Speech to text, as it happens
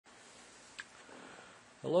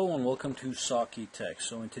Hello and welcome to Saki Tech.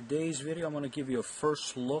 So in today's video I'm going to give you a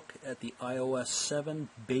first look at the iOS 7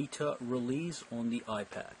 beta release on the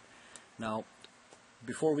iPad. Now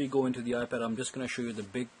before we go into the iPad, I'm just going to show you the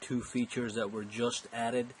big two features that were just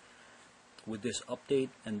added with this update,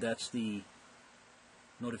 and that's the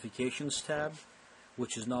notifications tab,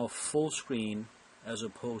 which is now full screen as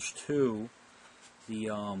opposed to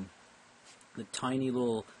the tiny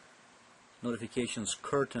little notifications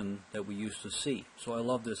curtain that we used to see. So I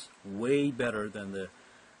love this way better than the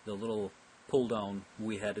little pull down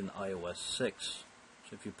we had in iOS 6.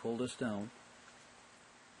 So if you pull this down,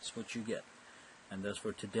 that's what you get. And that's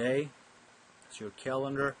for today. It's your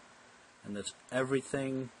calendar, and that's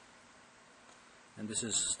everything. And this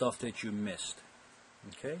is stuff that you missed.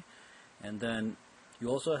 Okay? And then you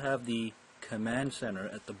also have the command center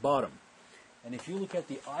at the bottom. And if you look at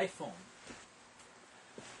the iPhone,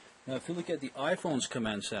 now if you look at the iPhone's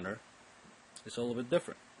command center, it's a little bit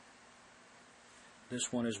different.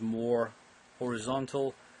 This one is more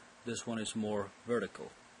horizontal, this one is more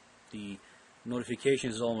vertical. The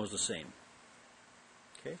notification is almost the same.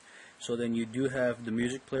 Okay, so then you do have the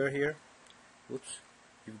music player here. Oops.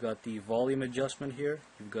 You've got the volume adjustment here,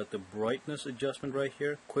 you've got the brightness adjustment right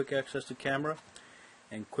here, quick access to camera,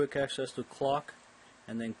 and quick access to clock,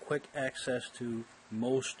 and then quick access to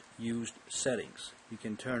most used settings. You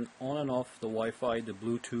can turn on and off the Wi-Fi, the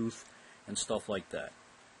Bluetooth, and stuff like that.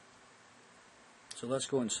 So let's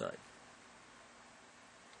go inside.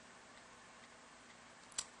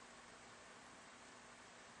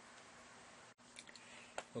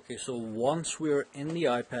 Okay, so once we're in the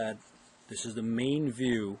iPad, this is the main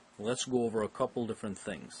view. Let's go over a couple different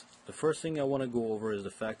things. The first thing I want to go over is the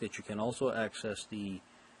fact that you can also access the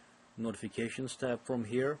notifications tab from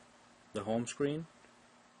here, the home screen,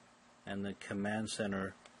 and the command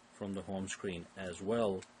center from the home screen, as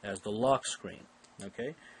well as the lock screen.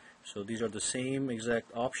 Okay, so these are the same exact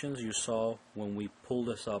options you saw when we pulled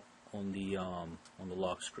this up on the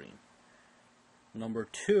lock screen. Number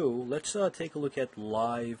two, let's take a look at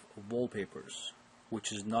live wallpapers,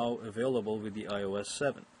 which is now available with the iOS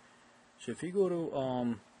 7. So if you go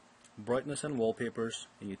to brightness and wallpapers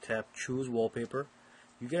and you tap choose wallpaper,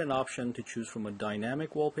 you get an option to choose from a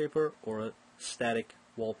dynamic wallpaper or a static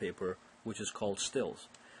wallpaper, which is called stills.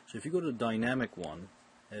 So if you go to the dynamic one,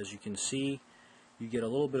 as you can see, you get a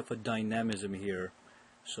little bit of a dynamism here,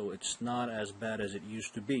 so it's not as bad as it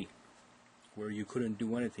used to be, where you couldn't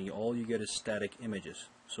do anything. All you get is static images.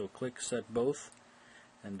 So click set both,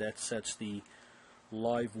 and that sets the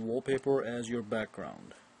live wallpaper as your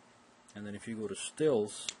background. And then if you go to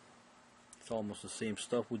stills, it's almost the same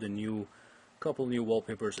stuff with a couple new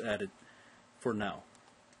wallpapers added for now.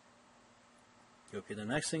 Okay, the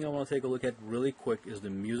next thing I want to take a look at really quick is the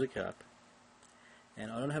music app.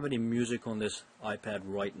 And I don't have any music on this iPad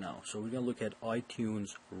right now, so we're going to look at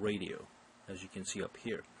iTunes Radio, as you can see up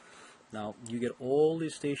here. Now, you get all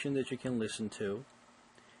these stations that you can listen to,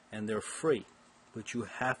 and they're free, but you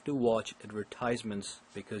have to watch advertisements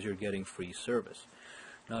because you're getting free service.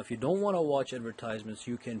 Now, if you don't want to watch advertisements,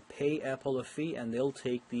 you can pay Apple a fee and they'll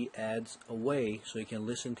take the ads away so you can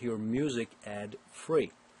listen to your music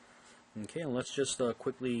ad-free. Okay, and let's just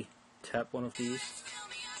quickly tap one of these.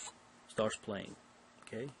 Starts playing.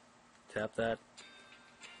 Okay, tap that.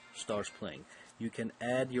 Starts playing. You can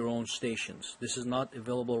add your own stations. This is not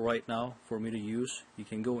available right now for me to use. You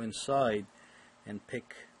can go inside and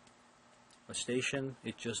pick a station.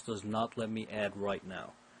 It just does not let me add right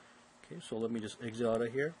now. Okay, so let me just exit out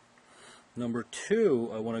of here. Number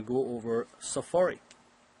two, I want to go over Safari.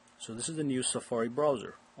 So this is the new Safari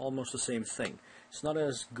browser. Almost the same thing. It's not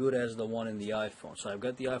as good as the one in the iPhone. So I've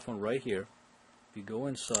got the iPhone right here. If you go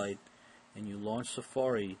inside and you launch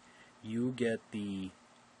Safari, you get the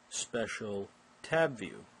special tab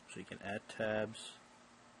view. So you can add tabs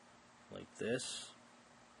like this.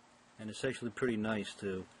 And it's actually pretty nice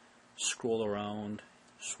to scroll around,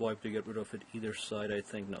 swipe to get rid of it either side, I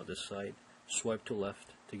think. No, this side. Swipe to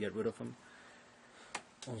left to get rid of them.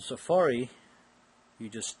 On Safari, you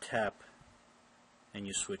just tap and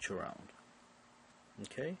you switch around.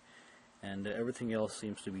 Okay? And everything else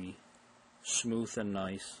seems to be smooth and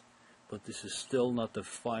nice, but this is still not the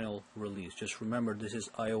final release. Just remember, this is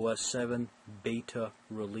iOS 7 beta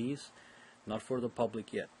release, not for the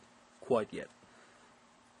public yet, quite yet.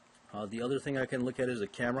 The other thing I can look at is the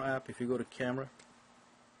camera app. If you go to camera,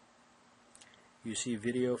 you see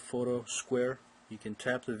video, photo, square. You can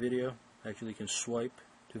tap the video. Actually, you can swipe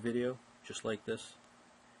to video, just like this.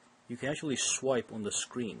 You can actually swipe on the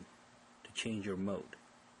screen to change your mode.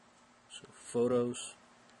 So photos,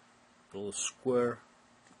 a little square,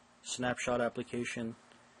 snapshot application,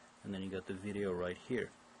 and then you got the video right here.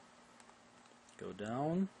 Go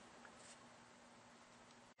down,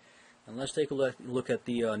 and let's take a look at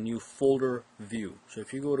the new folder view. So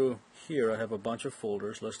if you go to here, I have a bunch of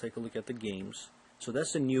folders. Let's take a look at the games. So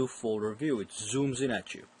that's the new folder view. It zooms in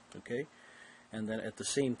at you, okay? And then at the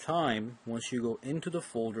same time, once you go into the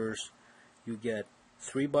folders, you get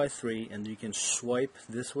 3x3, and you can swipe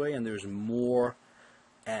this way, and there's more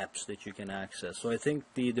apps that you can access. So I think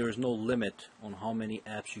there is no limit on how many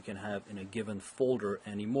apps you can have in a given folder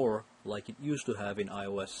anymore, like it used to have in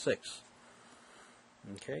iOS 6.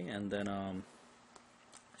 Okay, and then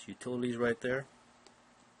it's utilities right there.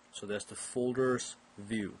 So that's the folders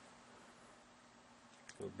view.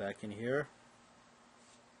 Go back in here.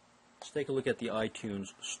 Let's take a look at the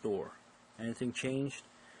iTunes store. Anything changed?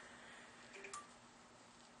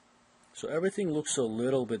 So everything looks a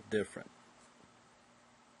little bit different.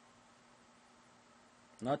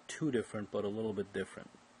 Not too different, but a little bit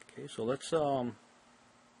different. Okay, so let's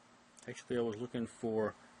actually I was looking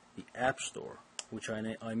for the App Store, which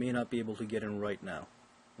I may not be able to get in right now.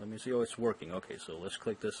 Let me see. Oh, it's working. Okay, so let's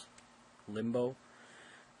click this limbo.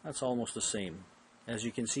 That's almost the same. As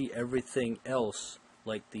you can see, everything else,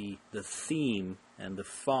 like the theme and the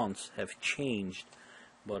fonts, have changed,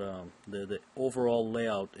 but the overall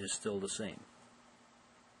layout is still the same.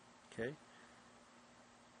 Okay.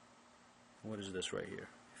 What is this right here?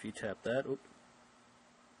 If you tap that, so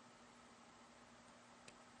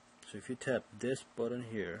if you tap this button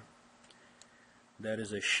here, that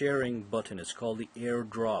is a sharing button. It's called the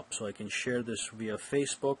AirDrop. So I can share this via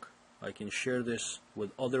Facebook. I can share this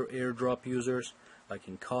with other AirDrop users. I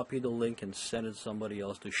can copy the link and send it to somebody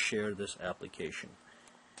else to share this application.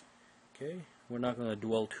 Okay, we're not going to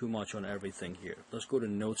dwell too much on everything here. Let's go to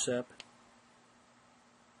Notes app.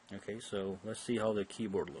 Okay, so let's see how the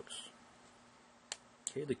keyboard looks.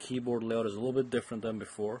 Okay, the keyboard layout is a little bit different than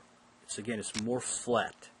before. It's more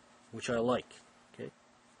flat, which I like. Okay,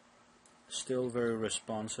 still very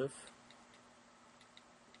responsive.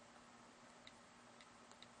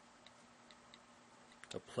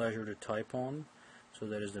 A pleasure to type on. So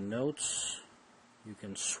that is the notes. You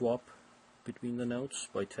can swap between the notes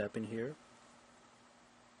by tapping here.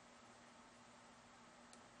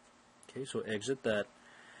 Okay, so exit that.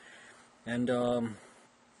 And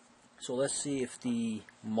so let's see if the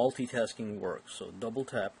multitasking works. So double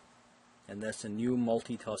tap, and that's a new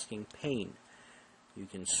multitasking pane. You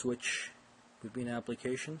can switch between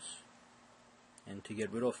applications, and to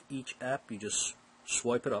get rid of each app, you just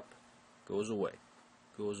swipe it up, goes away.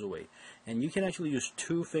 And you can actually use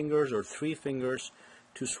 2 fingers or 3 fingers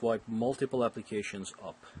to swipe multiple applications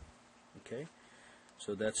up. Okay,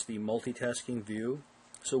 so that's the multitasking view.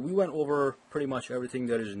 So we went over pretty much everything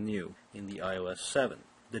that is new in the iOS 7.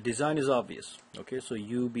 The design is obvious. Okay, so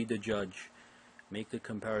you be the judge, make the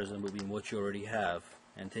comparison between what you already have,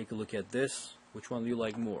 and take a look at this. Which one do you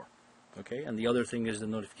like more? Okay, and the other thing is the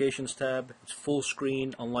notifications tab. It's full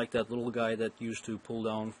screen, unlike that little guy that used to pull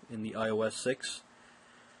down in the iOS 6.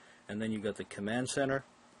 And then you got the command center,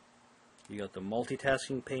 you got the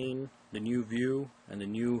multitasking pane, the new view, and the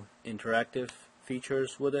new interactive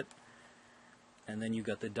features with it. And then you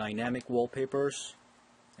got the dynamic wallpapers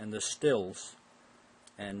and the stills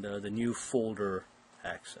and the new folder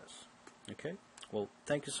access. Okay, well,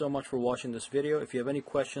 thank you so much for watching this video. If you have any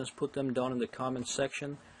questions, put them down in the comments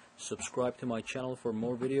section. Subscribe to my channel for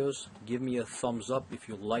more videos. Give me a thumbs up if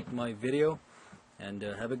you like my video, and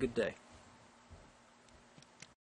have a good day.